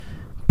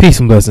Peace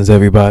and blessings,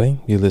 everybody.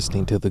 You're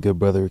listening to the Good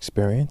Brother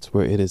Experience,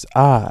 where it is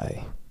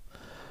I,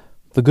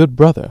 the Good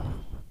Brother,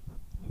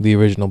 the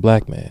original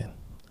black man.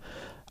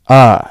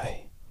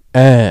 I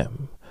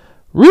am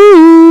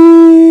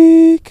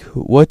Reek.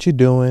 What you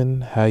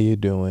doing? How you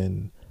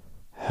doing?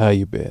 How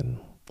you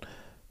been?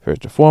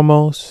 First and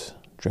foremost,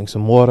 drink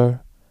some water.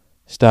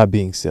 Stop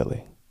being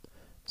silly.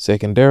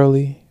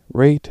 Secondarily,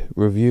 rate,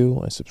 review,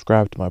 and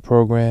subscribe to my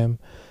program.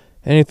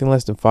 Anything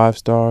less than 5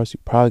 stars, you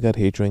probably got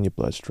hatred in your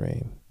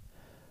bloodstream.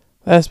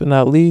 Last but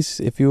not least,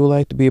 if you would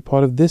like to be a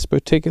part of this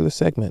particular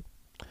segment,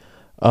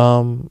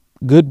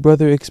 Good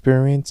Brother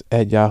Experience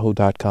at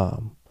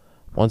yahoo.com.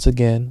 Once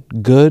again,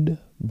 Good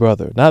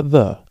Brother, not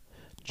the,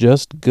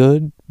 just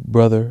Good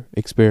Brother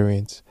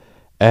Experience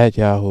at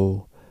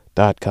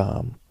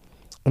yahoo.com.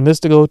 And this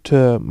to go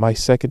to my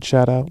second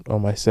shout out, or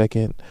my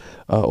second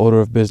order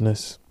of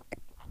business.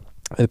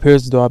 It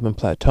appears as though I've been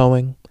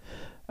plateauing.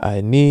 I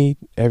need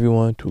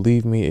everyone to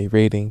leave me a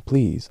rating,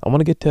 please. I want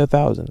to get to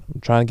 1,000. I'm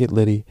trying to get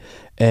litty,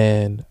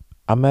 and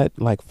I'm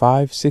at like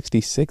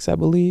 566, I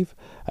believe.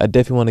 I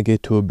definitely want to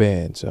get to a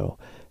band, so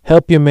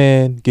help your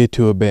man get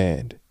to a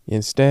band. You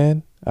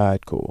understand? All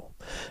right, cool.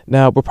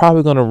 Now, we're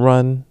probably going to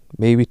run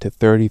maybe to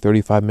 30,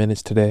 35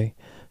 minutes today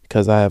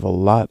because I have a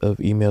lot of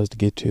emails to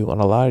get to,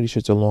 and a lot of these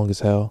shits are long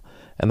as hell,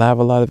 and I have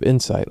a lot of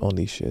insight on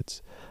these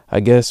shits. I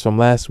guess from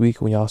last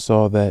week when y'all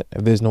saw that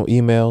if there's no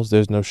emails,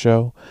 there's no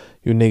show,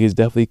 you niggas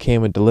definitely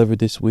came and delivered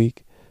this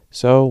week.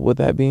 So with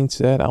that being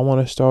said, I want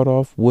to start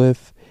off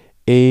with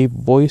a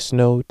voice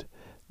note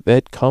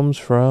that comes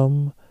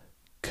from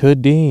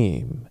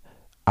Kadeem.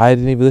 I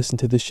didn't even listen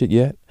to this shit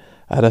yet.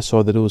 I just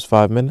saw that it was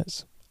 5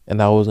 minutes, and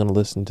I was going to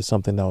listen to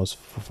something that was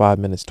for 5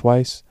 minutes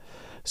twice.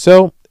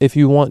 So if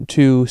you want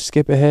to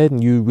skip ahead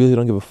and you really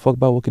don't give a fuck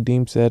about what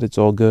Kadeem said, it's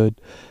all good.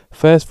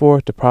 Fast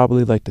forward to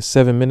probably like the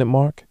 7-minute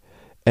mark.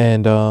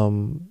 And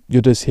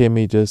you'll just hear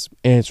me just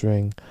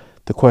answering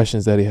the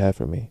questions that he had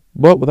for me.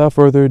 But without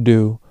further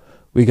ado,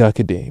 we got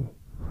Kadeem.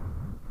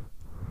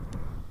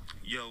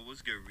 Yo,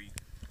 what's good, Reek?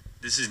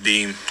 This is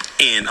Deem,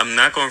 and I'm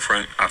not going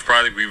front. I've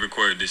probably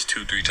re-recorded this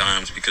 2-3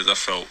 times because I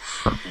felt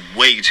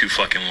way too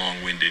fucking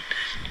long-winded.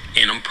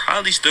 And I'm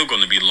probably still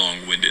going to be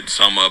long-winded,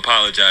 so I'm going to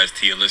apologize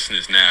to your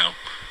listeners now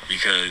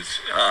because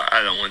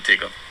I don't want to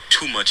take up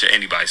too much of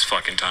anybody's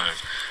fucking time.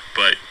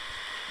 But,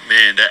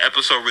 man, that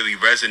episode really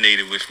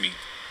resonated with me.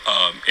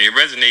 It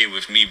resonated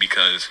with me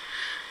because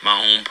my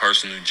own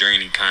personal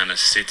journey kind of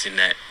sits in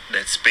that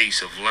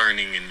space of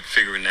learning and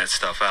figuring that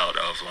stuff out,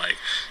 of like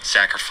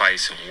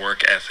sacrifice and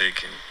work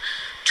ethic and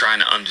trying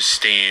to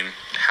understand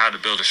how to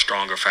build a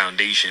stronger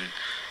foundation,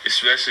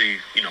 especially,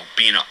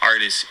 being an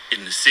artist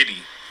in the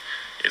city.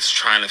 It's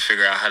trying to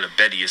figure out how to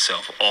better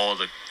yourself all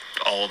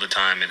the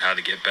time and how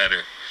to get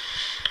better.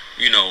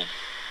 The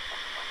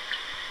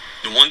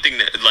one thing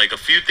that, like, a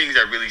few things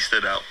that really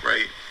stood out,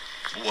 right,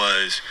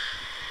 was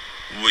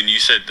when you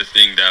said the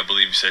thing that I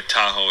believe you said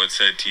Tahoe had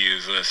said to you,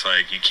 is that's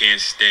like, you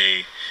can't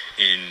stay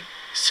in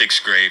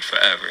 6th grade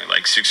forever.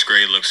 Like, 6th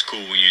grade looks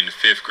cool when you're in the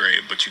 5th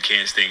grade, but you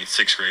can't stay in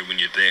 6th grade when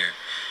you're there.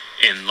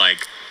 And,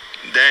 like,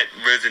 that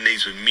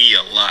resonates with me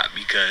a lot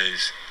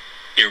because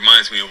it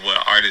reminds me of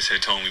what artists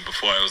had told me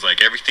before. It was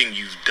like, everything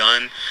you've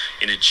done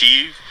and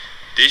achieved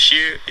this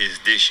year is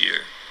this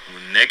year.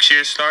 When next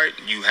year starts,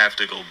 you have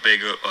to go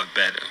bigger or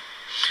better.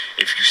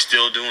 If you're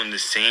still doing the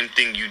same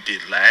thing you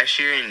did last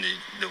year and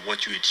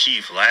what you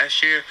achieved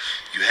last year,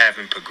 you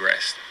haven't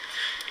progressed.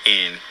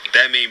 And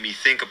that made me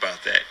think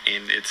about that.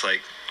 And it's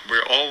like,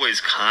 we're always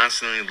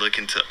constantly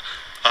looking to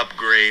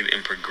upgrade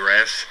and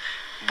progress,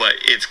 but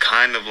it's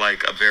kind of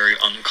like a very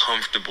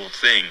uncomfortable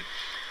thing.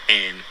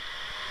 And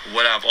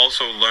what I've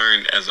also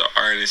learned as an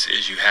artist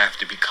is you have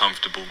to be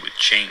comfortable with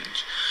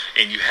change.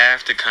 And you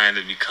have to kind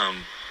of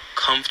become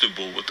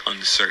comfortable with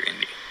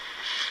uncertainty.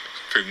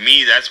 For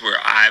me, that's where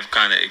I've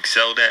kind of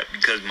excelled at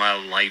because my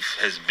life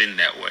has been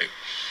that way.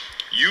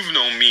 You've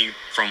known me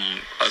from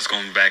us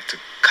going back to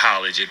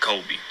college at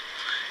Kobe.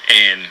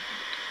 And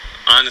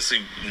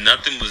honestly,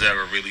 nothing was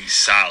ever really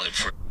solid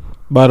for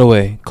By the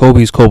way,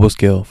 Kobe's Kobo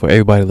skill for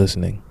everybody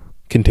listening.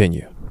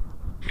 Continue.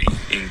 me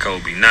in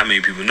Kobe. Not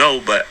many people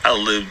know, but I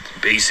lived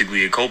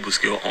basically at Kobe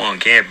skill on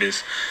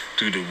campus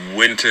through the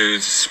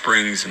winters,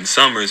 springs, and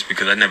summers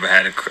because I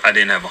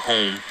didn't have a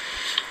home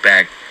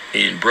back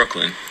in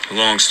Brooklyn.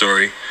 Long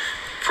story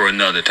for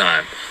another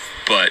time.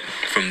 But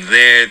from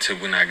there to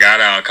when I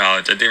got out of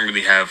college, I didn't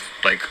really have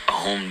like a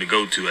home to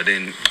go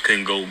to.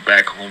 Couldn't go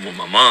back home with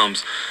my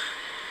mom's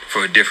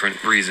for a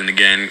different reason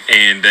again.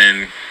 And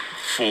then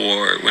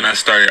for when I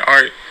started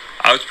art,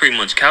 I was pretty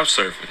much couch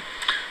surfing,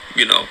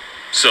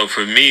 So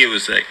for me, it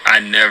was like I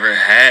never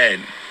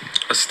had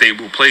a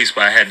stable place,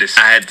 but I had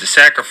to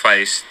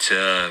sacrifice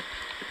to,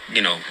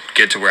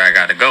 get to where I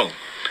got to go.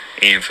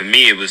 And for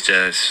me, it was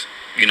just,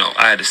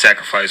 I had to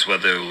sacrifice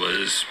whether it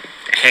was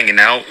hanging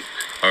out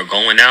or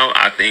going out.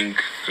 I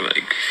think for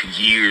like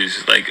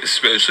years, like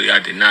especially I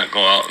did not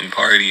go out and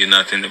party or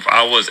nothing. If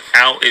I was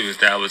out, it was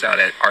that I was out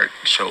at art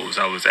shows.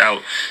 I was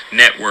out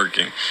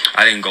networking.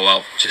 I didn't go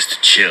out just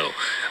to chill.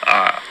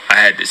 I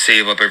had to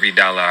save up every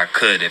dollar I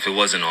could. If it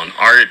wasn't on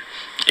art,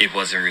 it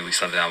wasn't really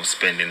something I was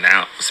spending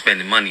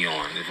money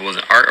on. If it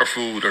wasn't art or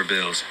food or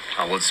bills,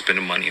 I wasn't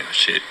spending money on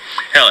shit.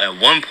 Hell,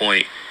 at one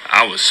point,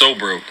 I was so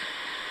broke.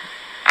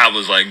 I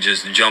was like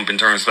just jumping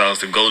turnstiles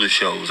to go to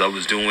shows. I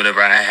was doing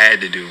whatever I had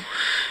to do.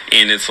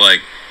 And it's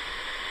like,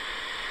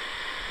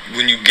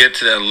 when you get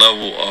to that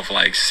level of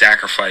like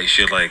sacrifice,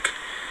 you're like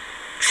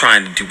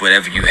trying to do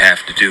whatever you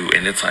have to do.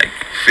 And it's like,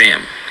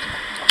 fam,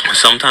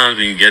 sometimes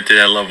when you get to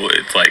that level,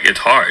 it's like, it's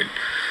hard.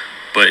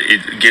 But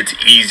it gets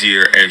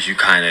easier as you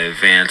kind of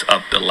advance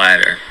up the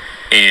ladder.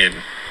 And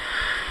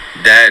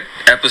that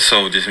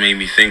episode just made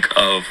me think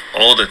of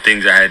all the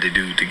things I had to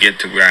do to get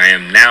to where I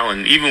am now.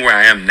 And even where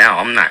I am now,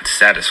 I'm not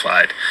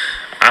satisfied.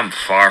 I'm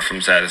far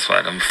from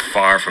satisfied. I'm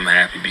far from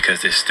happy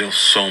because there's still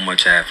so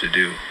much I have to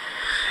do.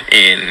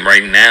 And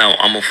right now,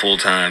 I'm a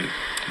full-time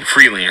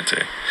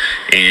freelancer.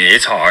 And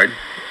it's hard.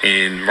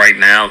 And right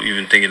now,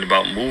 even thinking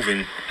about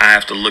moving, I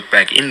have to look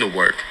back into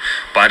work.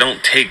 But I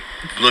don't take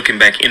looking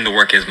back into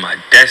work as my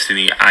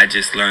destiny. I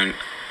just learned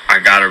I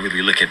gotta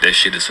really look at that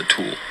shit as a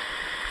tool.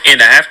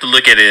 And I have to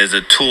look at it as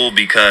a tool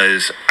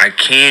because I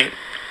can't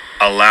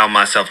allow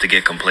myself to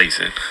get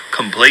complacent.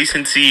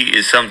 Complacency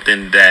is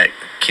something that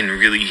can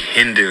really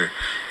hinder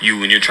you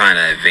when you're trying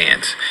to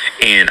advance.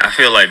 And I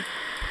feel like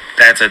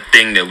that's a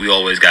thing that we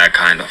always gotta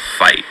kind of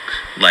fight.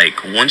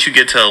 Like, once you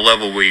get to a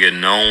level where you're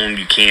known,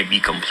 you can't be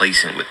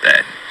complacent with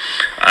that.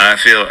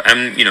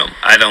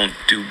 I don't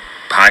do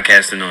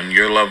podcasting on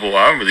your level.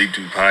 I don't really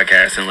do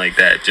podcasting like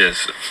that,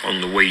 just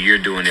on the way you're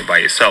doing it by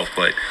yourself.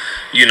 But,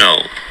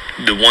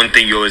 the one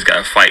thing you always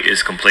gotta fight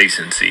is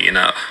complacency. And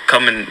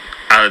coming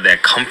out of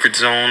that comfort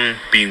zone,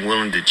 being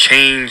willing to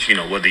change,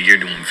 whether you're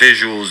doing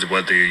visuals,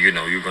 whether, you're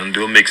going to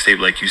do a mixtape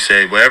like you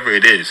said, whatever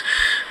it is,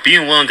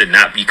 being willing to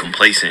not be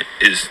complacent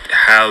is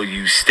how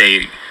you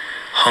stay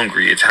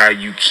hungry. It's how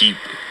you keep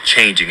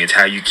changing. It's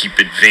how you keep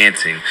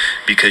advancing,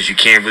 because you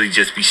can't really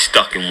just be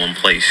stuck in one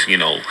place.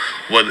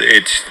 Whether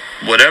it's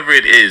whatever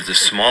it is, the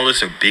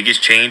smallest or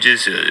biggest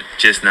changes,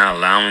 just not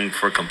allowing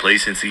for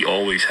complacency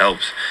always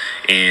helps.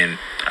 And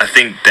I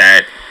think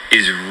that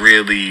is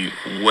really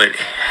what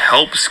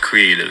helps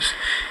creatives.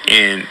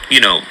 And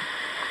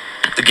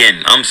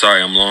again, I'm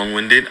sorry I'm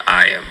long-winded.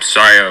 I am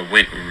sorry I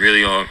went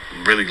really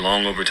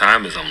long over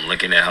time, as I'm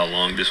looking at how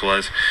long this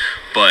was.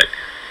 But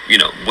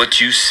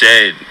what you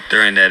said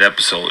during that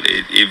episode,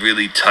 it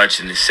really touched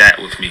and it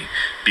sat with me,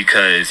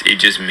 because it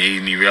just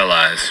made me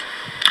realize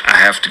I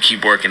have to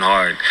keep working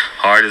hard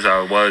as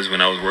I was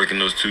when I was working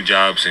those 2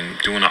 jobs and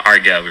doing an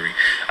art gallery.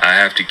 I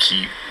have to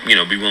keep,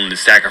 be willing to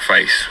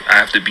sacrifice. I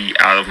have to be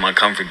out of my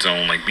comfort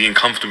zone. Like, being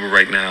comfortable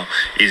right now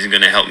isn't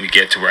going to help me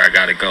get to where I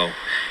got to go.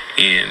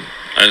 And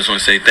I just want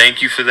to say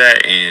thank you for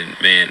that. And,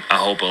 man, I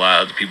hope a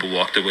lot of other people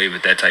walked away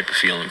with that type of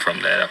feeling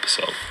from that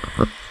episode.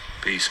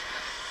 Peace.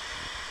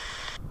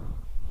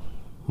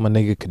 My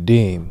nigga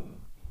Kadeem,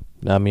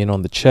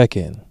 on the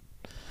check-in.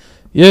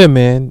 Yeah,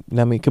 man.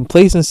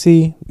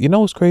 Complacency,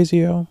 what's crazy,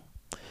 yo?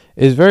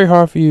 It's very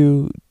hard for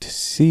you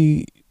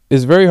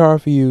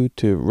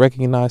to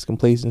recognize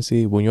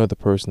complacency when you're the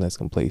person that's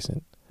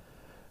complacent.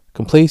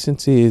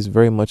 Complacency is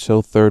very much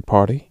so third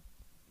party.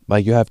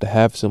 Like, you have to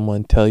have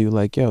someone tell you,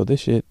 like, yo,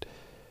 this shit,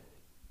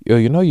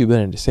 you've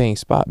been in the same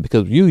spot,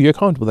 because you're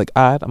comfortable. Like,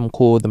 I'm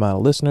cool with the amount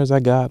of listeners I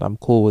got. I'm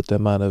cool with the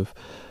amount of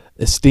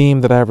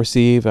esteem that I've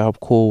received. I'm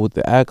cool with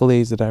the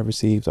accolades that I've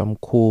received. I'm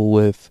cool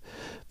with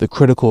the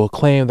critical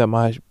acclaim that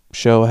my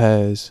show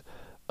has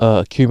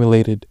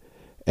accumulated.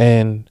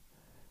 And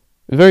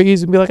it's very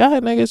easy to be like, all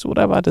right, niggas,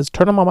 whatever. I just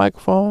turn on my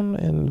microphone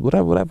and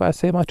whatever I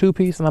say my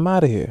 2-piece and I'm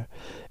out of here.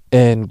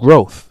 And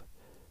growth.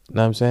 You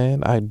know what I'm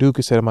saying? I do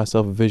consider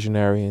myself a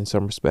visionary in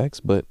some respects,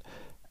 but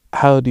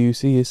how do you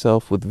see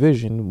yourself with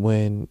vision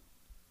when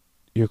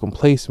you're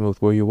complacent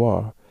with where you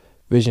are?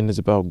 Vision is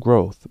about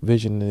growth.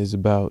 Vision is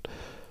about,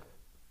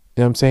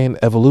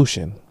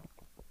 evolution.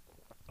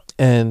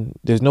 And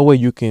there's no way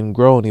you can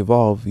grow and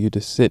evolve. You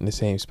just sit in the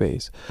same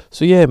space.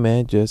 So yeah,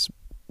 man, just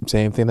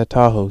same thing that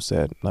Tahoe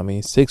said.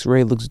 6th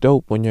grade looks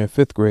dope when you're in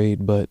 5th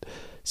grade, but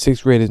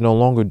 6th grade is no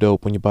longer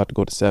dope when you're about to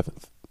go to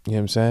 7th. You know what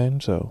I'm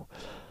saying? So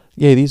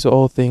yeah, these are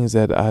all things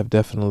that I've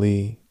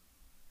definitely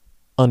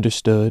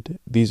understood.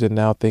 These are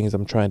now things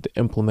I'm trying to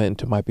implement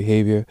into my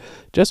behavior,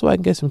 just so I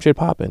can get some shit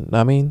popping.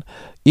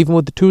 Even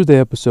with the Tuesday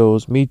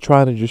episodes, me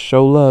trying to just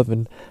show love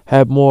and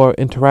have more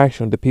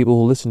interaction with the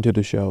people who listen to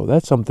the show,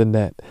 that's something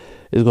that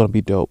is going to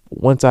be dope.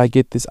 Once I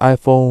get this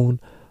iPhone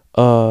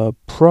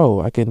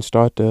Pro, I can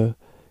start to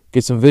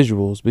get some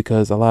visuals,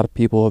 because a lot of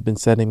people have been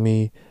sending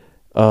me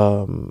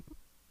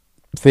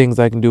things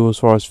I can do as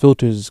far as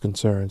filters is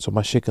concerned, so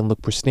my shit can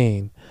look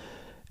pristine.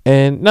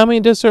 And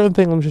there's certain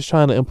things I'm just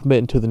trying to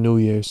implement into the new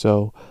year,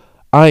 so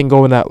I ain't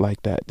going out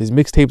like that. This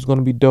mixtape's going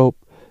to be dope.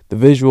 The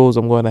visuals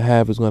I'm going to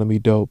have is going to be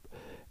dope.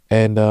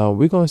 And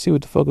we're going to see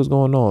what the fuck is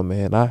going on,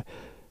 man.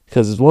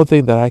 Because there's one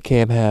thing that I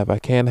can't have. I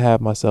can't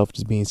have myself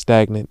just being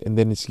stagnant, and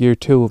then it's year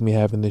 2 of me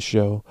having this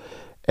show,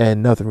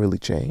 and nothing really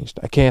changed.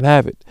 I can't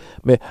have it.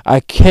 Man,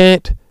 I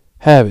can't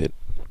have it.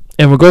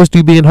 In regards to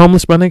you being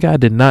homeless, my nigga, I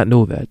did not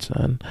know that,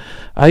 son.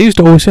 I used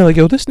to always say, like,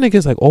 yo, this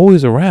nigga's like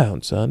always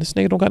around, son. This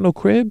nigga don't got no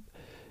crib.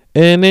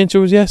 And the answer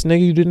was yes,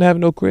 nigga, you didn't have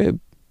no crib.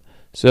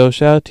 So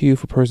shout out to you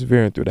for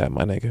persevering through that,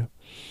 my nigga. You know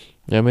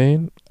what I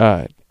mean?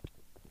 Alright.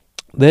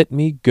 Let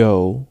me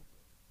go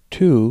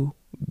to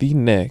the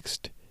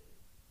next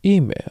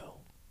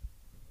email.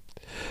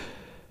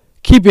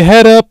 Keep your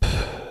head up.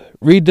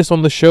 Read this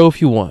on the show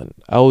if you want.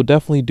 I will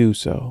definitely do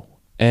so.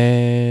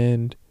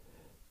 And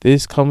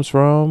this comes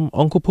from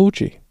Uncle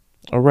Poochie.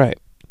 Alright.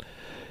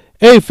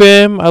 Hey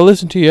fam, I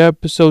listened to your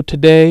episode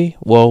today,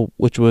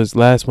 which was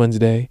last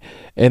Wednesday,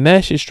 and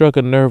that shit struck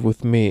a nerve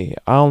with me.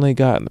 I only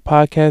got in the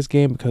podcast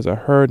game because I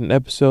heard an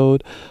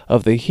episode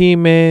of the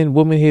He-Man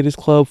Woman Haters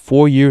Club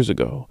 4 years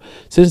ago.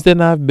 Since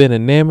then, I've been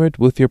enamored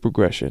with your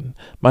progression.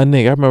 My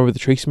nigga, I remember the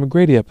Tracy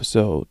McGrady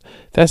episode.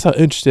 That's how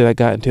interested I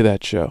got into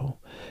that show.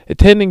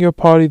 Attending your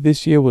party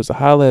this year was a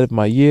highlight of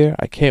my year.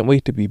 I can't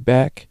wait to be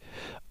back.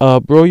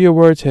 Bro, your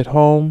words hit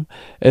home,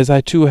 as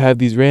I too have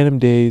these random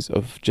days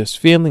of just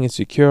feeling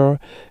insecure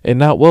and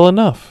not well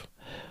enough.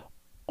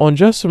 On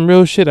just some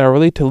real shit, I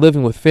relate to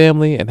living with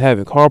family and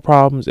having car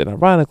problems, and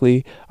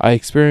ironically, I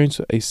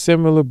experienced a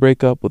similar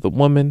breakup with a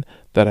woman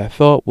that I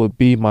thought would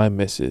be my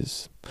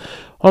missus.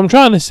 What I'm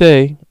trying to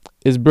say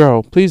is,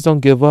 bro, please don't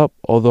give up,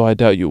 although I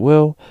doubt you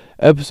will.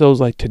 Episodes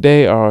like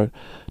today are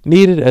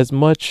needed as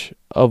much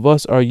of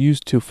us are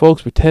used to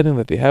folks pretending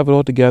that they have it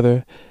all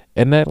together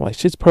and that like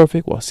shit's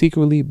perfect while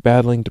secretly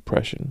battling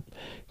depression.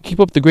 Keep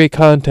up the great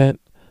content.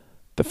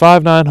 The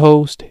 5'9"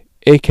 host,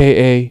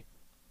 aka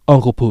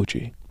Uncle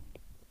Poochie.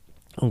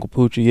 Uncle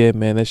Poochie, yeah,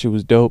 man, that shit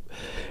was dope.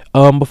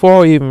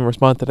 Before I even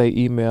respond to that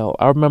email,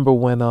 I remember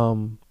when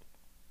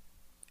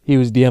he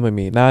was DMing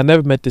me. Now I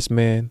never met this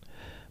man,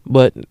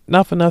 but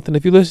not for nothing.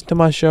 If you listen to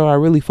my show, I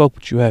really fuck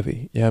with you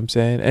heavy. You know what I'm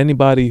saying?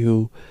 Anybody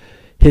who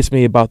hits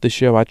me about the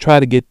show, I try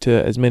to get to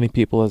as many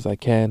people as I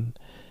can.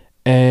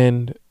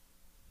 And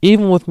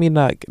even with me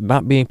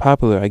not being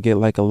popular, I get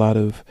like a lot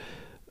of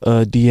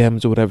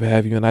DMs or whatever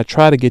have you, and I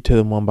try to get to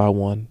them one by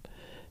one.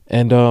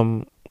 And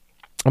I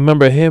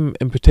remember him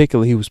in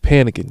particular, he was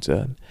panicking,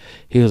 son.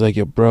 He was like,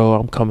 yo, bro,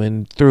 I'm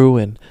coming through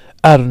and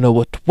I don't know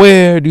what to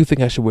wear. Do you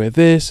think I should wear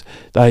this?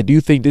 Like, do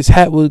you think this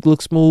hat would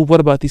look smooth? What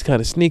about these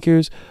kind of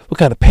sneakers? What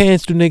kind of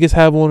pants do niggas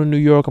have on in New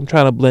York? I'm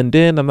trying to blend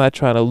in. I'm not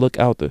trying to look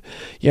out the,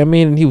 you know what I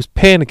mean? And he was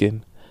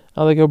panicking.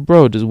 I was like, yo,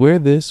 bro, just wear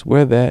this,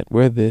 wear that,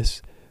 wear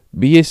this.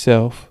 Be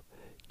yourself.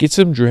 Get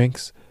some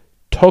drinks,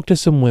 talk to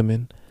some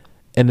women,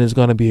 and it's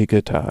going to be a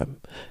good time.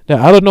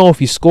 Now, I don't know if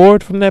he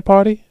scored from that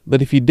party,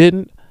 but if he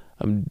didn't,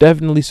 I'm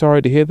definitely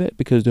sorry to hear that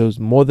because there was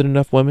more than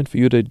enough women for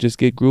you to just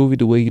get groovy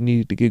the way you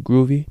needed to get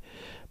groovy.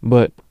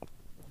 But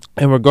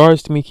in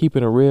regards to me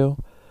keeping it real,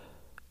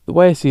 the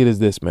way I see it is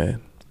this,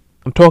 man.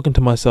 I'm talking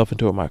to myself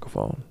into a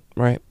microphone,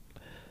 right?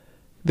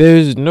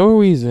 There's no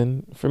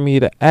reason for me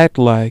to act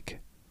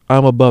like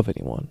I'm above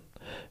anyone.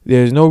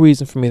 There's no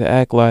reason for me to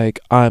act like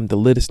I'm the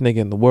littest nigga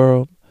in the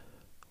world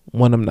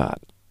when I'm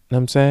not. You know what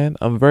I'm saying?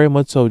 I'm very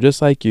much so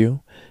just like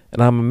you,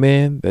 and I'm a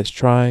man that's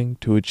trying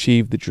to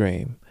achieve the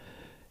dream.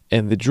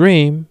 And the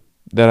dream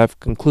that I've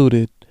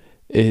concluded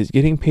is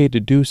getting paid to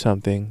do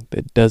something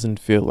that doesn't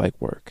feel like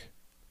work.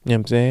 You know what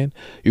I'm saying?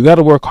 You got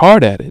to work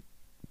hard at it,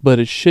 but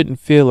it shouldn't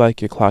feel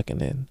like you're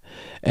clocking in.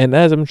 And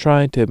as I'm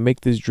trying to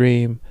make this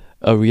dream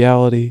a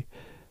reality,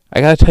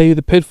 I got to tell you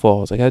the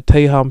pitfalls. I got to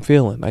tell you how I'm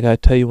feeling. I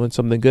got to tell you when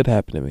something good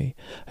happened to me.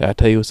 I got to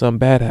tell you when something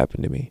bad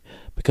happened to me.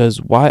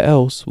 Because why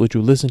else would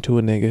you listen to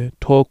a nigga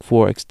talk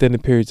for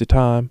extended periods of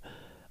time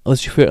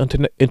unless you feel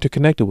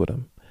interconnected with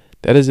him?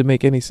 That doesn't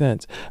make any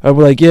sense. I'm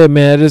like, yeah,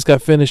 man, I just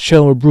got finished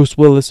chilling with Bruce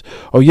Willis.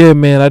 Or, yeah,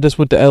 man, I just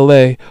went to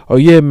L.A. Or,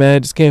 yeah, man, I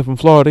just came from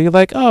Florida. You're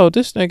like, oh,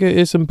 this nigga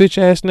is some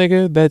bitch-ass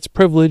nigga that's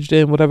privileged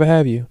and whatever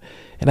have you.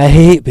 And I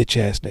hate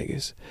bitch-ass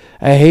niggas.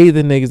 I hate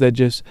the niggas that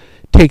just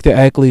take their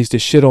accolades to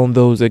shit on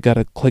those that got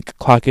to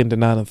clock into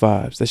 9 and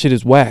 5s. That shit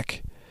is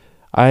whack.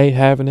 I ain't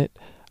having it.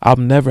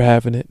 I'm never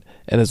having it.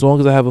 And as long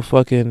as I have a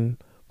fucking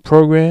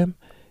program,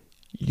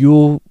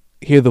 you'll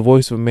hear the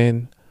voice of a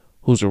man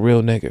who's a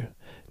real nigga.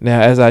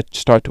 Now, as I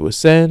start to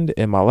ascend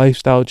and my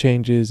lifestyle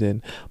changes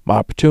and my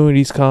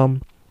opportunities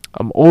come,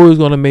 I'm always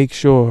going to make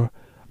sure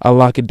I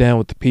lock it down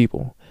with the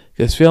people.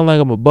 Because feeling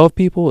like I'm above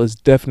people is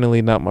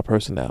definitely not my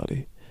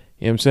personality.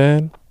 You know what I'm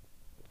saying?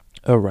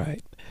 All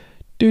right.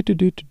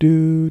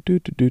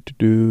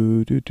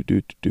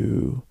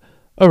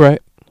 All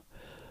right.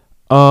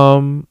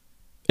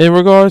 In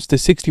regards to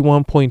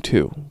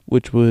 61.2,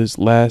 which was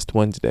last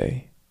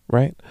Wednesday,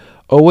 right?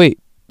 Oh, wait.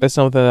 That's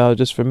something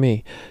just for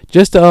me.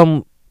 Just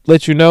to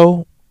let you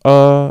know,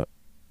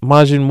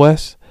 Majin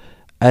West,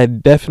 I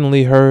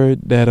definitely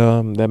heard that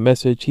that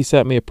message. He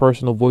sent me a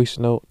personal voice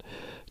note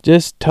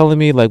just telling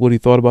me like what he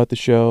thought about the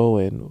show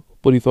and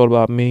what he thought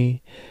about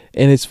me.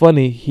 And it's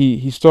funny,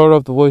 he started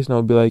off the voice note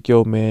and be like,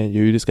 yo, man,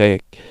 you just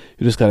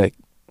gotta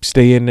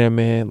stay in there,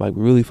 man. Like,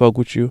 we really fuck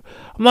with you.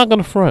 I'm not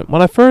gonna front.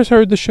 When I first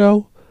heard the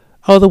show,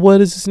 I was like,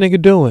 what is this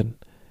nigga doing?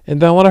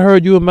 And then when I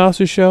heard you and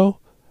Mouse's show,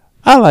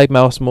 I like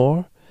Mouse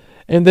more.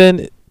 And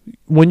then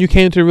when you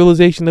came to the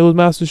realization that it was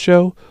Mouse's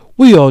show,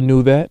 We all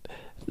knew that.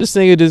 This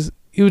nigga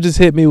he would just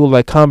hit me with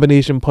like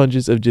combination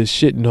punches of just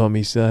shitting on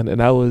me, son.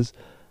 And I was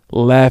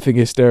laughing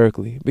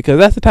hysterically because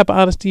that's the type of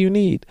honesty you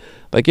need.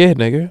 Like, yeah,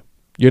 nigga,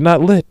 you're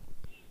not lit.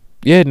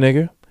 Yeah,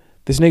 nigga,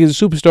 this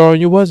nigga's a superstar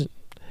and you wasn't.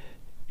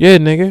 Yeah,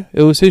 nigga,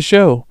 it was his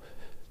show.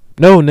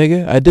 No,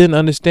 nigga, I didn't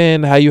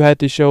understand how you had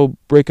this show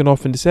breaking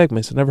off into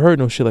segments. I never heard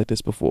no shit like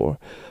this before.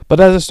 But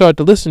as I started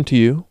to listen to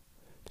you,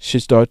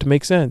 shit started to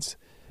make sense.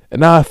 And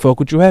now I fuck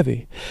with you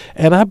heavy.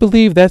 And I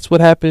believe that's what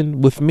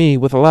happened with me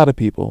with a lot of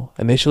people.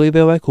 Initially,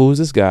 they're like, who's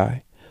this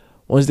guy?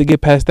 Once they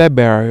get past that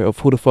barrier of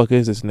who the fuck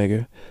is this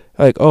nigga,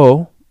 like,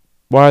 oh,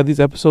 why are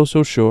these episodes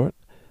so short?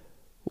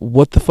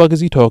 What the fuck is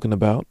he talking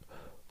about?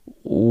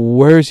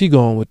 Where is he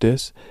going with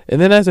this?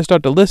 And then as I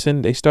start to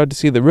listen, they start to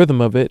see the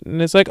rhythm of it.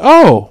 And it's like,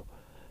 oh,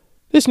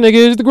 this nigga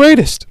is the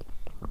greatest.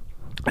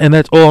 And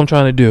that's all I'm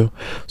trying to do.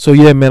 So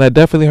yeah, man, I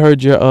definitely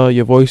heard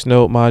your voice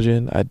note,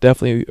 Majin. I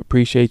definitely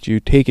appreciate you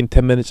taking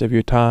 10 minutes of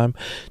your time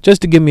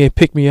just to give me a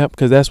pick me up,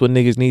 because that's what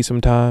niggas need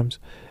sometimes.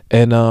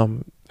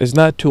 And it's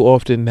not too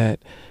often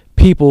that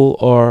people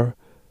are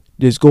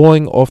just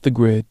going off the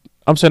grid.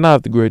 I'm sorry, not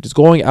off the grid, just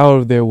going out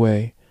of their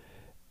way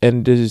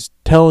and just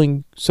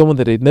telling someone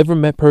that they've never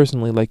met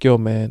personally, like, yo,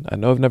 man, I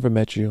know I've never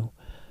met you,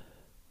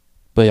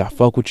 but yeah, I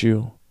fuck with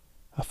you.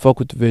 I fuck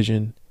with the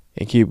vision,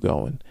 and keep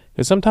going.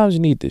 Because sometimes you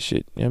need this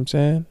shit. You know what I'm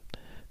saying?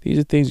 These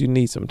are things you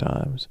need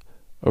sometimes.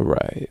 All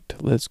right.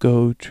 Let's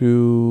go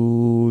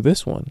to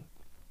this one.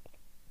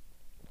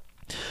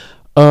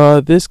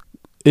 This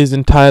is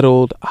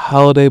entitled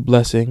Holiday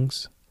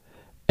Blessings.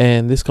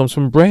 And this comes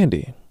from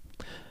Brandy.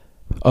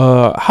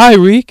 Hi,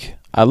 Reek.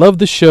 I love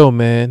the show,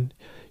 man.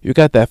 You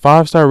got that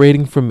 5-star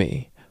rating from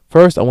me.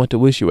 First, I want to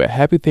wish you a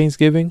happy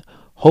Thanksgiving.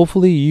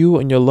 Hopefully you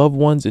and your loved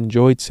ones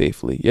enjoyed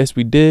safely. Yes,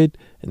 we did.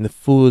 And the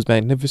food was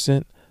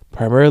magnificent.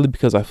 Primarily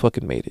because I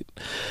fucking made it.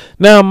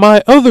 Now,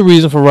 my other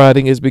reason for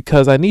writing is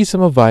because I need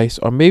some advice,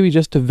 or maybe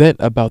just to vent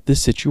about this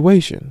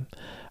situation.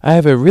 I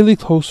have a really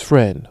close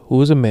friend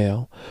who is a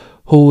male,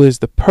 who is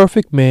the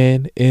perfect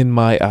man in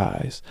my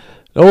eyes.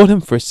 Known him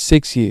for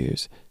 6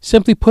 years.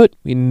 Simply put,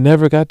 we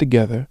never got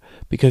together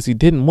because he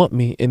didn't want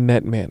me in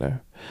that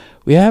manner.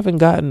 We have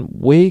gotten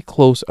way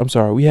closer over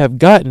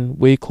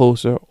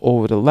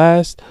the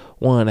last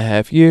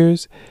 1.5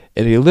 years,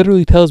 and he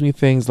literally tells me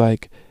things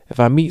like, if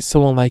I meet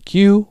someone like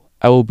you,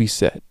 I will be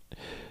set.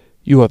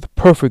 You are the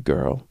perfect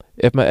girl.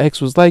 If my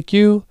ex was like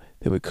you,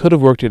 then we could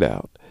have worked it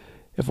out.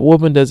 If the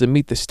woman doesn't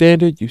meet the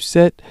standard that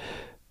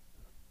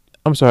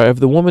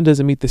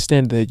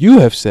you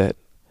have set,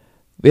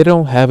 they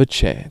don't have a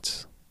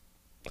chance.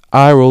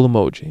 Eye roll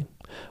emoji.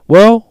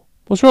 Well,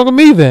 what's wrong with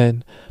me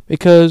then?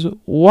 Because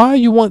why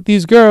you want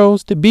these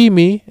girls to be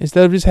me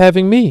instead of just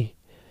having me?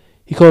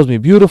 He calls me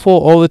beautiful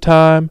all the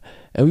time,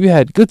 and we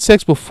had good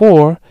sex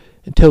before,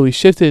 until we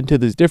shifted into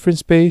this different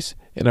space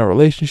in our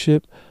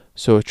relationship,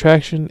 so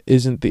attraction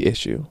isn't the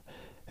issue.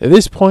 At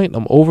this point,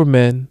 I'm over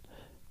men.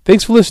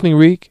 Thanks for listening,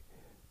 Reek.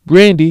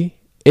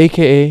 Brandy,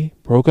 a.k.a.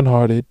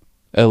 Brokenhearted,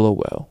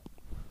 LOL.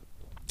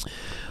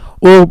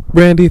 Well,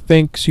 Brandy,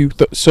 thanks you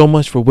so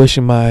much for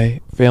wishing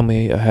my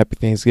family a happy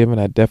Thanksgiving.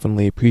 I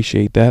definitely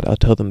appreciate that. I'll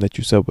tell them that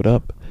you said what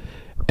up.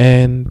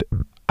 And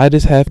I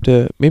just have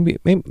to, maybe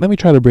let me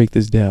try to break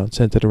this down,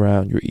 centered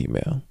around your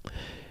email.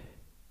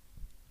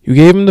 You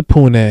gave him the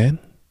Poonan.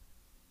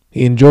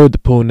 He enjoyed the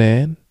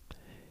Poonan.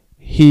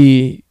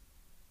 He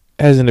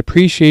has an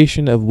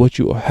appreciation of what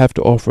you have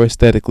to offer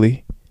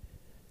aesthetically.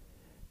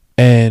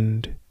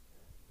 And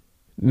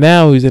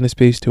now he's in a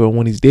space to where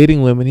when he's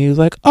dating women, he was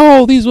like,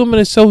 oh, these women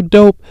are so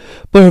dope.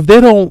 But if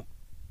they don't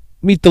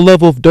meet the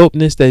level of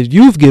dopeness that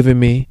you've given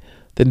me,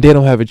 then they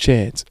don't have a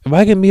chance. If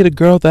I can meet a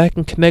girl that I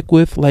can connect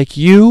with like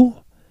you,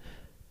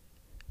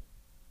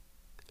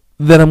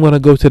 then I'm going to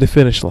go to the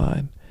finish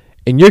line.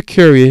 And you're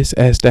curious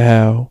as to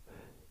how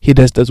he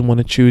doesn't want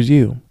to choose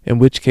you. In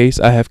which case,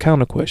 I have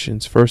counter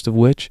questions. First of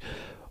which,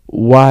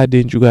 why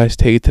didn't you guys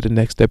take it to the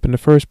next step in the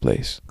first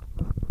place?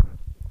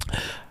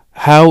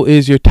 How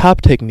is your top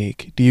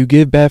technique? Do you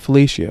give bad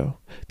fellatio?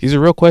 These are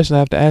real questions I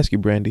have to ask you,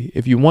 Brandy.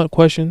 If you want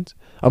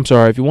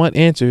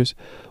answers,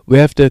 we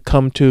have to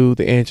come to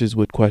the answers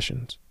with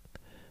questions.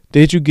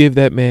 Did you give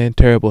that man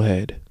terrible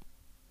head?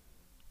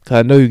 'Cause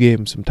I know you gave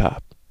him some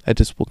top. That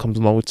just what comes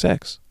along with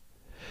sex.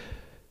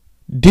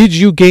 Did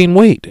you gain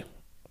weight?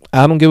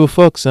 I don't give a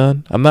fuck,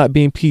 son. I'm not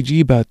being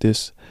PG about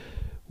this.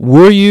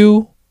 Were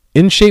you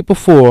in shape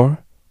before,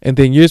 and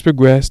then years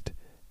progressed,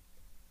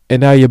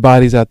 and now your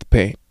body's out the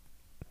paint?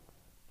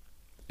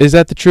 Is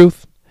that the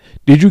truth?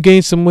 Did you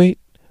gain some weight?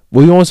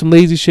 Were you on some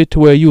lazy shit to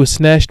where you were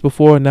snatched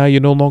before and now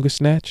you're no longer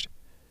snatched?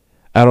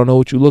 I don't know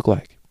what you look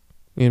like.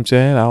 You know what I'm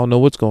saying? I don't know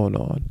what's going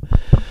on.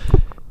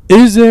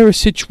 Is there a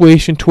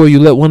situation to where you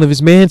let one of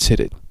his mans hit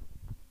it?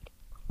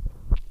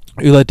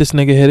 You let this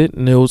nigga hit it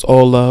and it was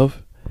all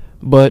love,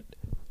 but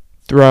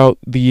throughout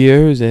the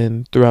years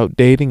and throughout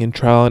dating and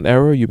trial and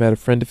error, you met a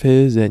friend of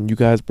his and you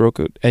guys broke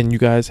it and you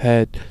guys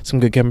had some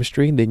good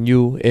chemistry, and then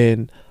you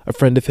and a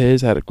friend of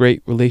his had a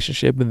great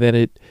relationship and then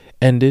it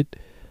ended.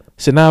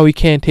 So now he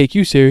can't take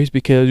you serious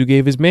because you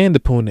gave his man the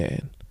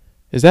Poonan.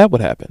 Is that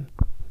what happened?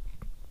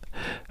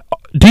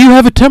 Do you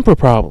have a temper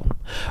problem?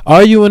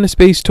 Are you in a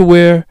space to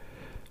where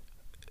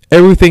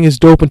everything is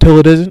dope until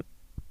it isn't?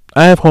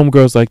 I have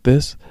homegirls like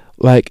this.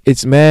 Like,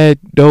 it's mad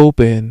dope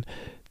and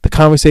the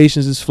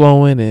conversations is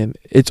flowing and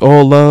it's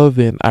all love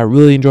and I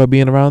really enjoy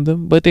being around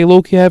them, but they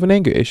low-key have an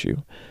anger issue.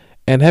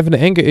 And having an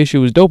anger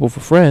issue is dope for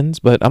friends,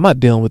 but I'm not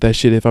dealing with that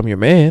shit if I'm your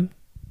man.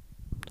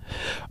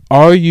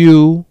 Are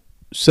you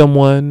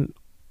someone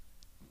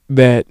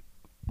that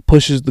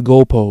pushes the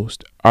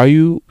goalpost? Are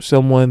you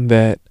someone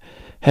that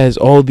has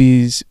all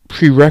these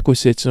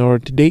prerequisites in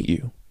order to date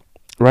you?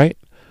 Right?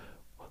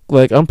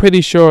 Like, I'm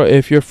pretty sure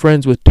if you're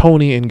friends with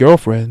Tony and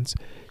girlfriends,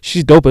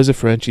 she's dope as a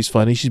friend. She's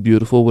funny. She's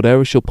beautiful.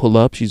 Whatever. She'll pull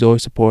up. She's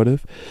always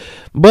supportive.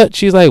 But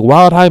she's like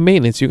wild high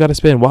maintenance. You got to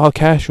spend wild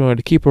cash on her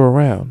to keep her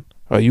around.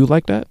 Are you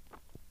like that?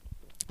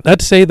 Not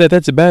to say that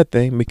that's a bad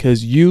thing,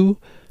 because you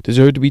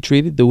deserve to be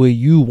treated the way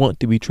you want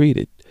to be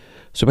treated.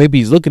 So maybe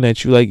he's looking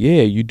at you like,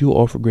 yeah, you do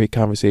offer great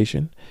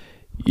conversation.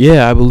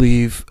 Yeah, I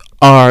believe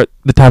the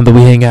time that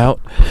we hang out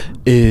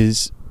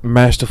is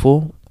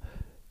masterful.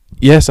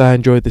 Yes, I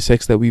enjoyed the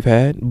sex that we've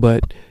had,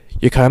 but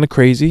you're kind of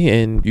crazy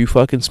and you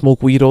fucking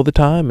smoke weed all the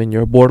time and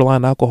you're a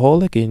borderline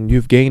alcoholic and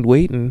you've gained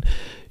weight and,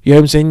 you know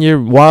what I'm saying,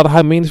 you're wild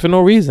high maintenance for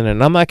no reason,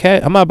 and I'm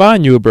not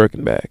buying you a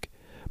Birkin bag.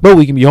 But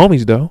we can be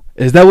homies though.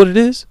 Is that what it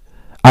is?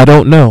 I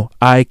don't know.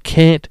 I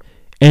can't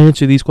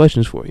answer these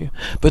questions for you.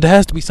 But there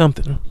has to be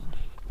something.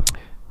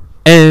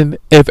 And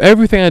if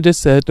everything I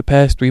just said the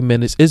past 3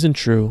 minutes isn't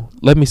true,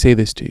 let me say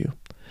this to you.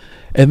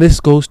 And this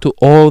goes to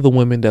all the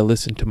women that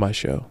listen to my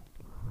show.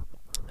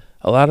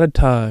 A lot of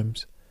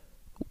times,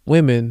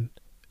 women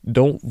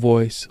don't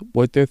voice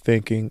what they're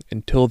thinking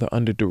until they're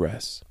under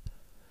duress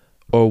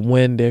or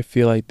when they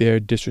feel like they're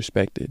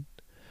disrespected.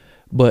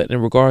 But in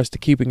regards to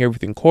keeping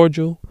everything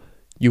cordial,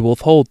 you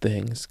withhold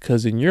things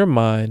because in your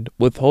mind,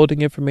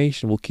 withholding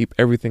information will keep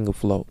everything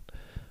afloat.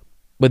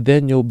 But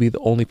then you'll be the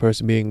only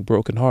person being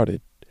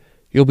brokenhearted.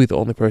 You'll be the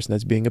only person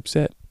that's being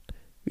upset.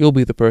 You'll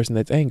be the person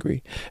that's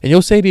angry. And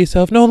you'll say to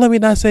yourself, no, let me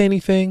not say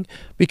anything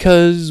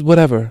because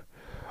whatever.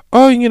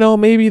 Or,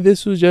 maybe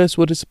this was just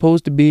what it's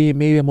supposed to be.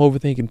 Maybe I'm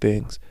overthinking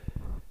things.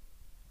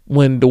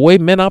 When the way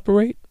men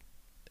operate,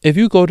 if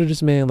you go to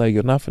this man like,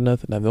 you're not for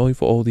nothing, I've known you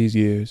for all these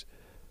years.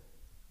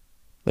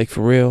 Like,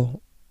 for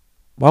real,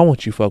 why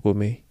won't you fuck with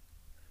me?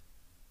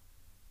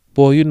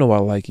 Boy, you know I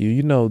like you.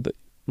 You know,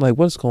 like,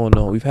 what's going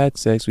on? We've had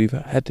sex. We've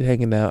had to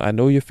hanging out. I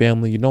know your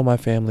family. You know my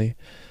family.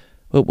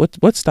 But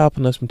what's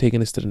stopping us from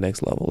taking this to the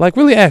next level? Like,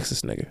 really ask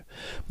this nigga.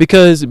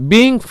 Because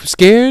being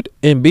scared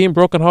and being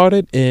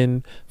brokenhearted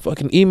and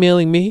fucking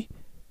emailing me,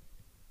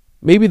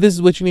 maybe this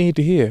is what you need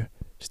to hear.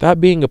 Stop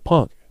being a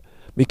punk.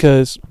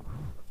 Because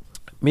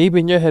maybe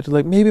in your head, you're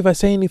like, maybe if I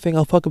say anything,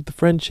 I'll fuck up the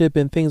friendship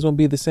and things won't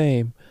be the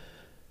same.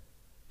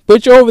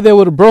 But you're over there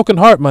with a broken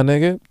heart, my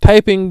nigga,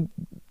 typing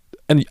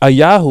a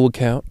Yahoo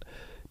account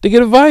to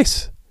get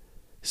advice.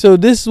 So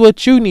this is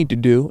what you need to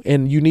do,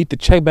 and you need to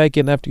check back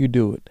in after you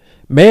do it.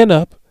 Man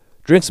up,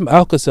 drink some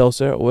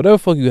Alka-Seltzer or whatever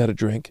fuck you gotta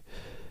drink.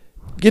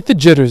 Get the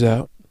jitters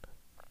out.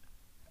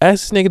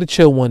 Ask this nigga to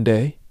chill one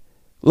day.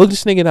 Look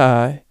this nigga in the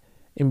eye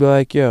and be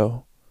like,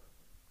 yo,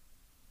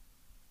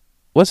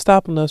 what's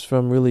stopping us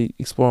from really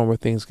exploring where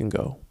things can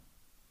go?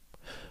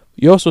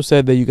 You also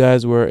said that you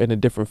guys were in a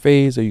different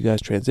phase, or you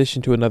guys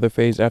transitioned to another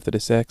phase after the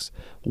sex.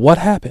 What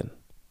happened?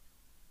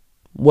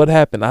 What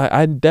happened?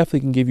 I definitely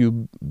can give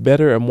you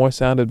better and more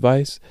sound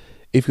advice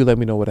if you let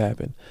me know what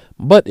happened.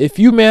 But if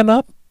you man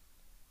up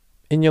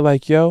and you're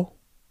like, yo,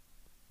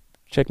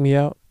 check me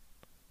out.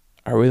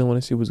 I really want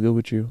to see what's good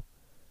with you.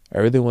 I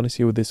really want to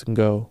see where this can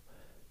go.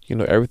 You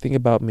know everything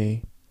about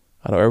me.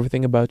 I know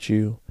everything about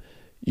you.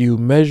 You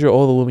measure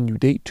all the women you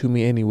date to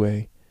me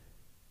anyway.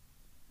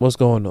 What's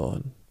going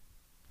on?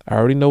 I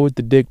already know what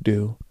the dick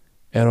do,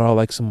 and I'll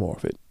like some more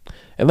of it.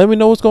 And let me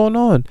know what's going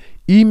on.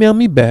 Email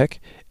me back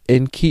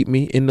and keep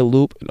me in the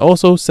loop. And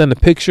also send a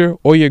picture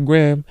or your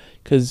gram,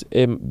 because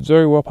it's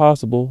very well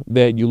possible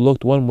that you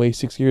looked one way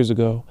 6 years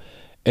ago,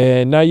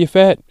 and now you're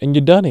fat and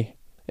you're dunny.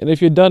 And if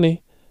you're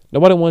dunny,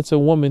 nobody wants a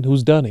woman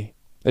who's dunny.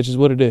 That's just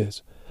what it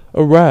is.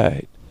 All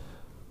right.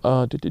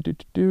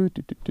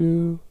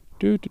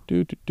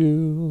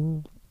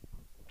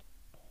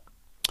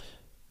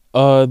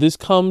 This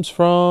comes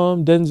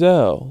from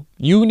Denzel.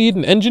 You need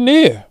an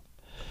engineer.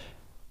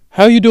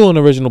 How you doing,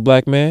 original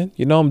black man?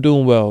 You know I'm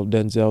doing well,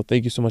 Denzel.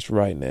 Thank you so much for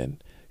writing in.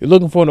 You're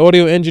looking for an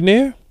audio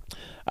engineer?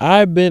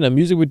 I've been a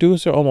music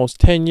producer almost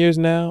 10 years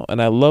now,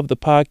 and I love the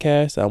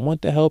podcast. I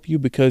want to help you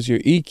because your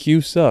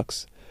EQ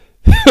sucks.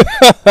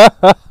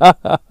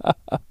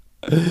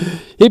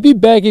 Hit me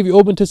back if you're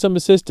open to some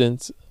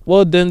assistance.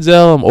 Well,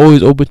 Denzel, I'm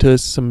always open to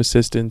some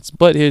assistance,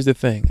 but here's the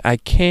thing. I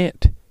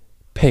can't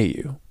pay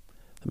you.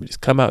 Let me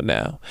just come out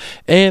now.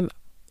 And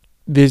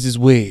there's this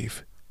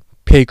wave.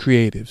 Pay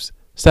creatives.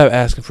 Stop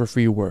asking for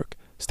free work.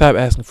 Stop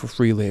asking for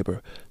free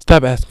labor.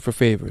 Stop asking for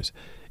favors.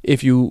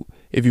 If you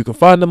can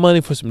find the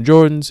money for some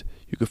Jordans,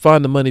 you can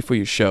find the money for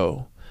your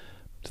show.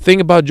 The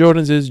thing about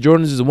Jordans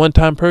is a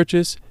one-time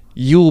purchase.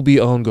 You will be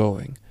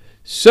ongoing.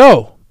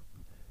 So,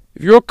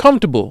 if you're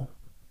comfortable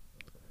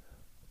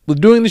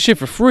with doing this shit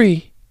for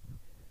free,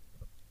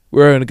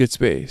 we're in a good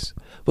space.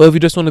 But if you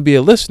just want to be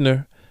a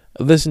listener,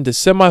 listen to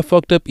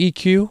semi-fucked up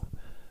EQ,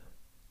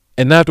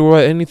 and not to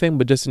worry about anything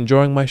but just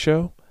enjoying my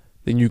show,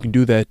 then you can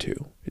do that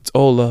too. It's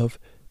all love.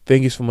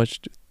 Thank you so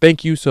much.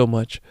 Thank you so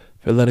much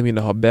for letting me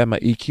know how bad my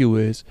EQ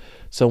is.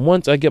 So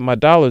once I get my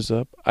dollars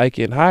up, I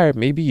can hire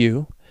maybe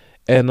you,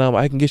 and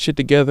I can get shit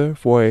together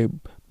for a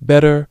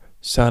better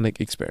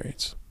sonic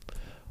experience.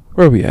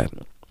 Where are we at?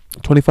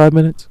 25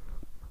 minutes?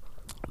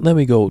 Let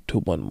me go to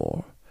one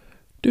more.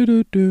 Do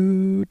do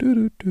do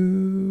do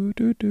do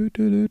do do do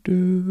do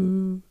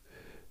do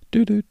do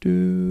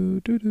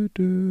do do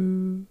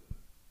do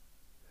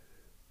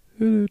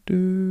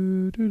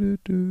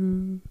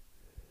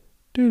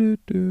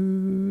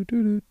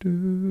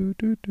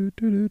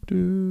do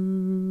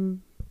do.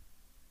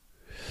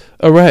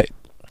 All right.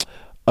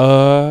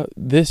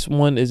 This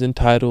one is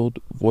entitled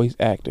Voice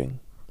Acting.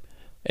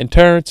 And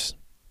Terrence,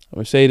 I'm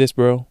gonna say this,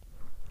 bro.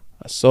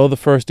 I saw the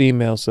first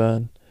email,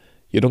 son.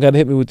 You don't gotta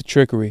hit me with the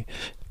trickery.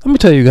 Let me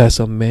tell you guys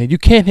something, man. You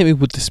can't hit me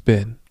with the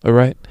spin, all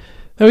right?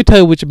 Let me tell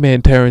you what your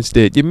man Terrence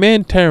did. Your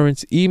man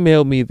Terrence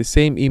emailed me the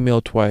same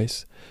email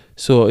twice,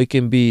 so it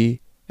can be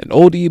an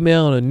old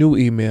email and a new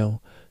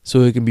email,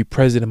 so it can be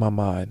present in my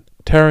mind.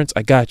 Terrence,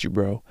 I got you,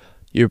 bro.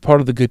 You're part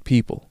of the good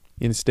people.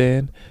 You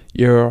understand?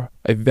 You're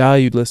a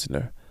valued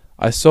listener.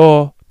 I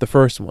saw the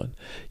first one.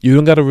 You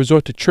don't got to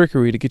resort to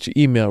trickery to get your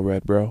email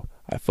read, bro.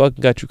 I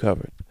fucking got you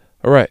covered.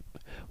 All right.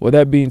 With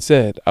that being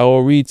said, I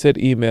will read said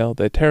email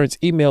that Terrence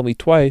emailed me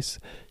twice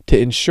to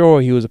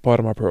ensure he was a part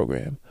of my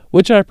program,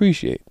 which I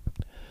appreciate.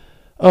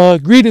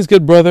 Greetings,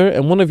 good brother.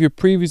 In one of your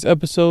previous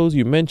episodes,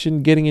 you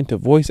mentioned getting into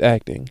voice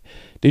acting.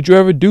 Did you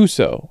ever do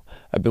so?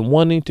 I've been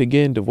wanting to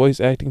get into voice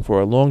acting for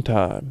a long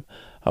time.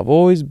 I've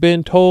always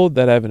been told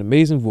that I have an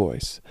amazing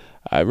voice.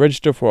 I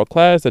registered for a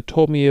class that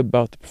taught me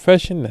about the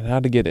profession and how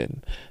to get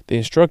in. The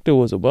instructor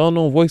was a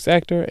well-known voice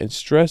actor and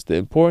stressed the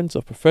importance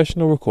of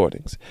professional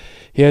recordings.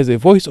 He has a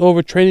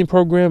voiceover training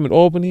program in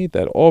Albany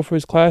that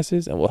offers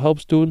classes and will help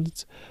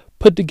students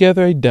put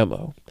together a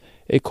demo.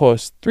 It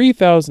costs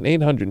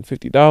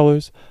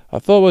 $3,850. I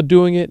thought about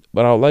doing it,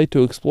 but I would like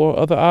to explore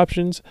other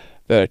options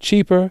that are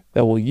cheaper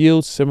that will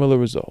yield similar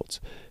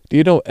results. Do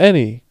you know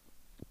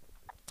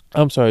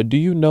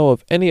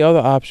of any other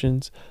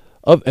options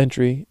of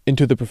entry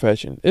into the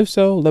profession? If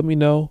so, let me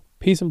know.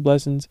 Peace and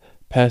blessings.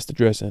 Pass the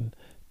dressing.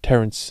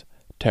 Terrence.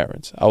 I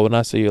will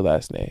not say your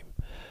last name.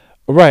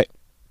 All right.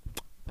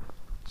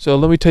 So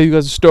let me tell you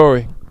guys a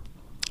story.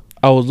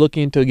 I was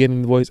looking into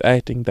getting voice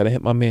acting that I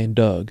hit my man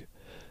Doug.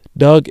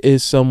 Doug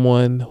is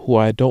someone who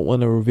I don't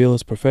want to reveal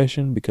his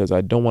profession because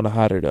I don't want to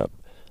hide it up.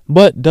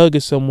 But Doug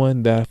is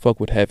someone that I fuck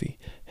with heavy.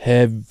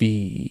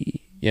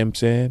 You know what I'm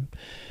saying?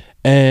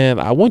 And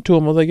I went to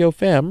him. I was like, yo,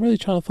 fam, I'm really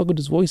trying to fuck with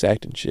this voice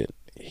acting shit.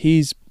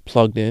 He's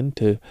plugged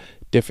into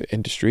different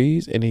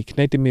industries, and he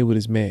connected me with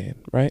his man,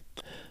 right?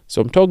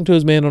 So I'm talking to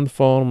his man on the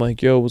phone. I'm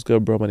like, yo, what's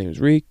good, bro? My name is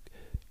Reek.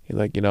 He's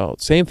like,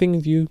 same thing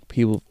with you.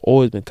 People have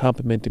always been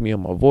complimenting me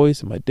on my voice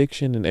and my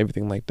diction and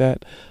everything like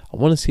that. I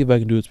want to see if I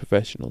can do this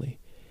professionally.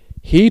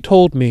 He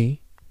told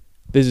me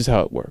this is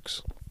how it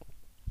works.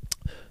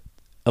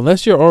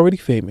 Unless you're already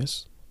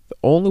famous, the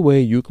only way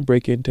you can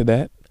break into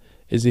that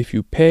is if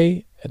you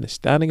pay an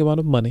astounding amount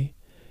of money,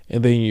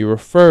 and then you're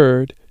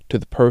referred to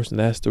the person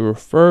that has to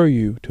refer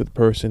you to the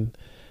person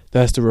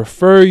that has to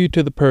refer you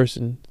to the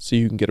person so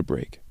you can get a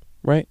break,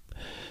 right?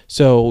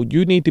 So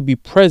you need to be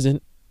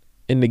present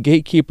in the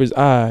gatekeeper's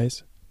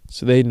eyes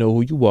so they know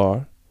who you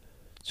are,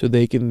 so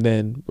they can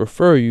then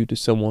refer you to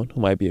someone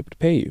who might be able to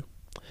pay you.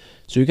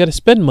 So you got to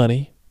spend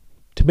money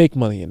to make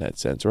money in that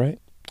sense, right?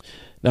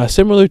 Now,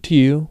 similar to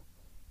you,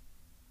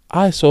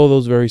 I saw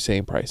those very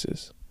same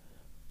prices.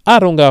 I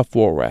don't got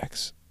 4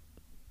 racks,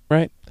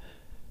 right?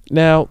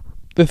 Now,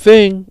 the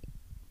thing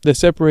that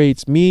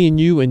separates me and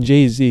you and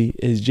Jay-Z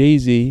is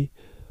Jay-Z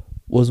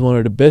was one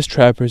of the best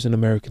trappers in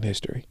American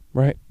history,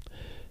 right?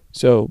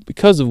 So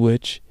because of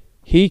which,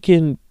 he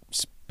can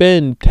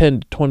spend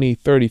 $10,000 to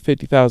 $20,000,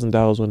 $30,000,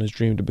 $50,000 on his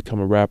dream to become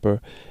a rapper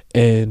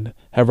and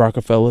have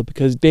Rockefeller,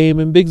 because Dame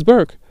and Biggs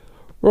Burke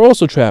were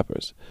also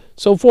trappers.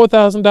 So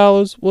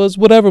 $4,000 was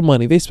whatever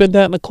money. They spent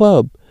that in a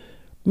club.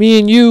 Me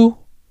and you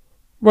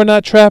were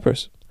not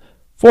trappers.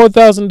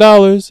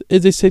 $4,000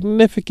 is a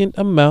significant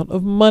amount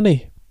of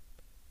money.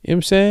 You know what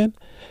I'm saying?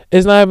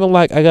 It's not even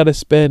like I got to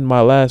spend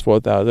my last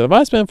 $4,000. If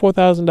I spend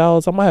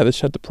 $4,000, I might have to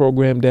shut the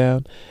program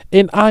down,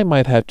 and I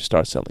might have to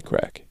start selling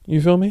crack.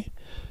 You feel me?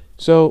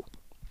 So,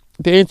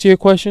 to answer your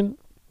question,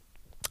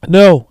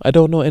 no, I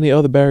don't know any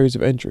other barriers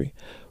of entry.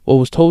 What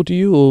was told to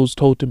you was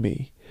told to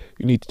me.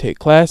 You need to take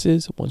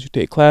classes. Once you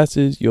take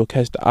classes, you'll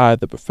catch the eye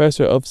of the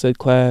professor of said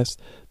class.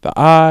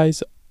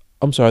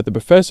 The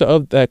professor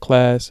of that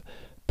class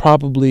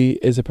probably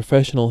is a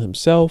professional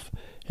himself,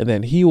 and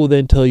then he will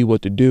then tell you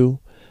what to do.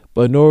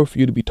 But in order for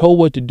you to be told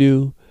what to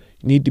do,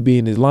 you need to be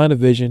in his line of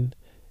vision.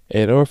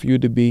 And in order for you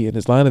to be in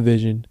his line of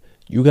vision,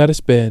 you got to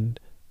spend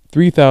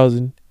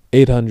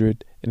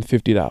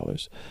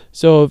 $3,850.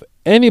 So if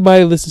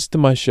anybody listens to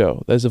my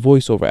show that's a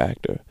voiceover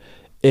actor,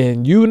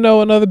 and you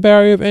know another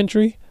barrier of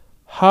entry,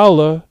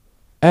 holla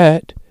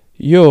at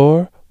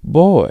your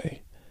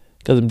boy.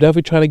 Because I'm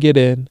definitely trying to get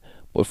in.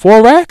 But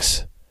 4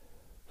 racks?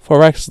 4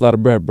 racks is a lot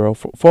of bread, bro.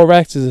 4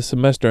 racks is a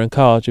semester in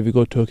college if you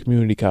go to a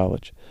community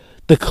college.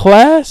 The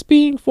class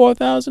being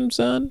 4,000,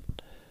 son,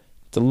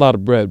 it's a lot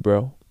of bread, bro.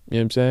 You know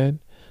what I'm saying?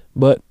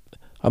 But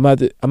I'm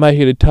not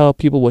here to tell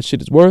people what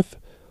shit is worth.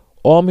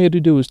 All I'm here to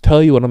do is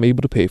tell you what I'm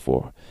able to pay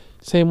for.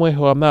 Same way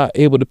how I'm not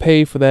able to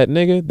pay for that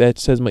nigga that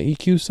says my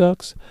EQ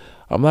sucks.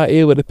 I'm not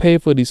able to pay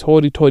for these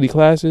hoity-toity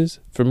classes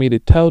for me to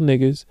tell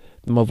niggas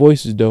that my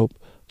voice is dope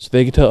so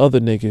they can tell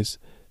other niggas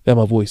that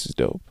my voice is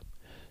dope.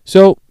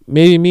 So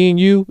maybe me and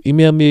you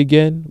email me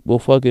again. We'll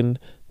fucking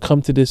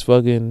come to this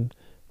fucking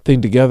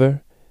thing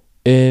together.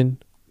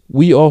 And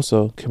we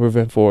also can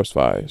prevent forest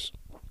fires.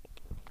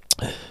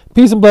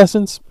 Peace and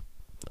blessings.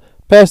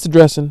 Pass the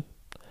dressing.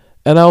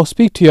 And I'll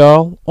speak to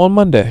y'all on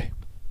Monday.